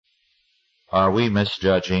Are we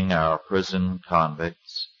misjudging our prison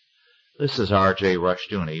convicts? This is R.J.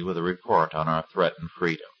 Rushdoony with a report on our threatened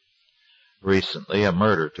freedom. Recently, a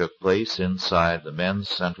murder took place inside the Men's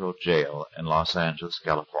Central Jail in Los Angeles,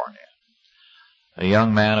 California. A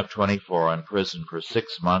young man of 24 in prison for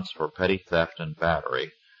 6 months for petty theft and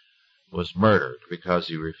battery was murdered because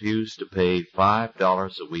he refused to pay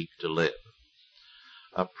 $5 a week to live.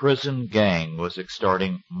 A prison gang was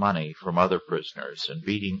extorting money from other prisoners and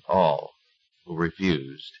beating all who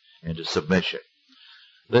refused into submission.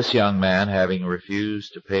 This young man, having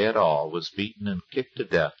refused to pay at all, was beaten and kicked to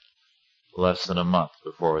death less than a month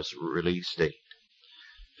before his release date.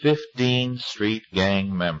 15 street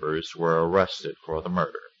gang members were arrested for the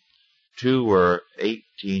murder. 2 were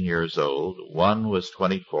 18 years old, 1 was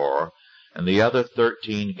 24, and the other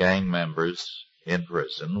 13 gang members in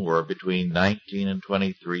prison were between 19 and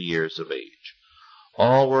 23 years of age.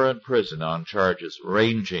 All were in prison on charges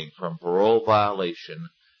ranging from parole violation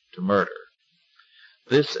to murder.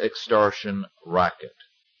 This extortion racket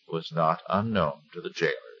was not unknown to the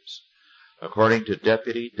jailers. According to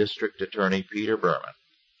Deputy District Attorney Peter Berman,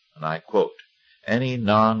 and I quote, "Any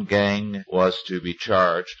non-gang was to be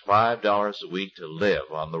charged $5 a week to live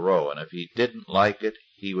on the row, and if he didn't like it,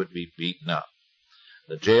 he would be beaten up.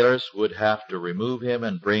 The jailers would have to remove him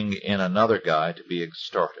and bring in another guy to be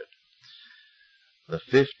extorted." The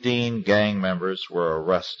 15 gang members were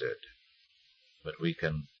arrested, but we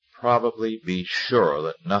can probably be sure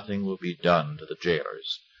that nothing will be done to the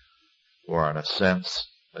jailers, who are in a sense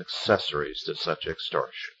accessories to such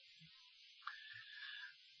extortion.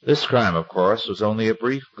 This crime, of course, was only a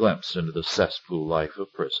brief glimpse into the cesspool life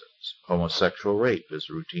of prisons. Homosexual rape is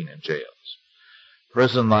routine in jails.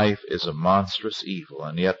 Prison life is a monstrous evil,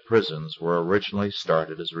 and yet prisons were originally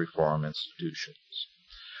started as reform institutions.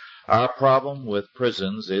 Our problem with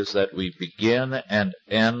prisons is that we begin and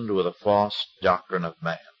end with a false doctrine of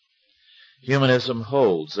man. Humanism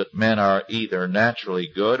holds that men are either naturally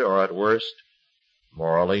good or, at worst,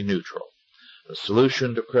 morally neutral. The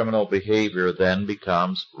solution to criminal behavior then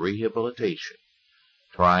becomes rehabilitation,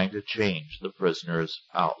 trying to change the prisoner's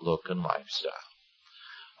outlook and lifestyle.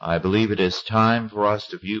 I believe it is time for us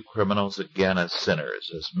to view criminals again as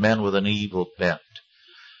sinners, as men with an evil bent.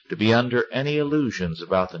 To be under any illusions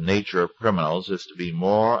about the nature of criminals is to be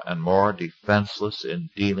more and more defenseless in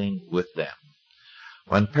dealing with them.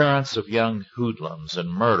 When parents of young hoodlums and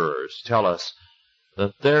murderers tell us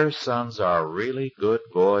that their sons are really good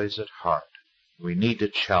boys at heart, we need to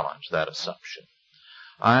challenge that assumption.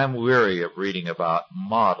 I am weary of reading about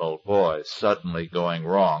model boys suddenly going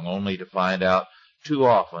wrong, only to find out too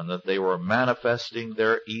often that they were manifesting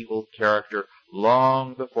their evil character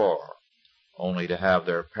long before, only to have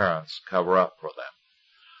their parents cover up for them.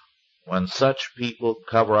 When such people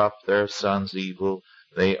cover up their son's evil,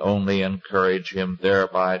 they only encourage him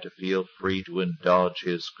thereby to feel free to indulge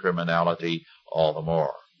his criminality all the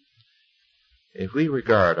more. If we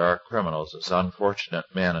regard our criminals as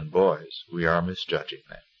unfortunate men and boys, we are misjudging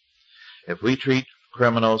them. If we treat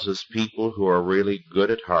criminals as people who are really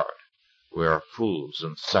good at heart, we are fools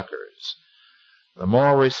and suckers. The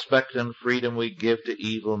more respect and freedom we give to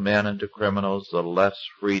evil men and to criminals, the less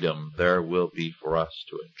freedom there will be for us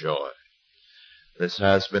to enjoy. This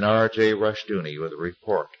has been R.J. Rushdoony with a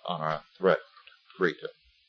report on our threatened freedom.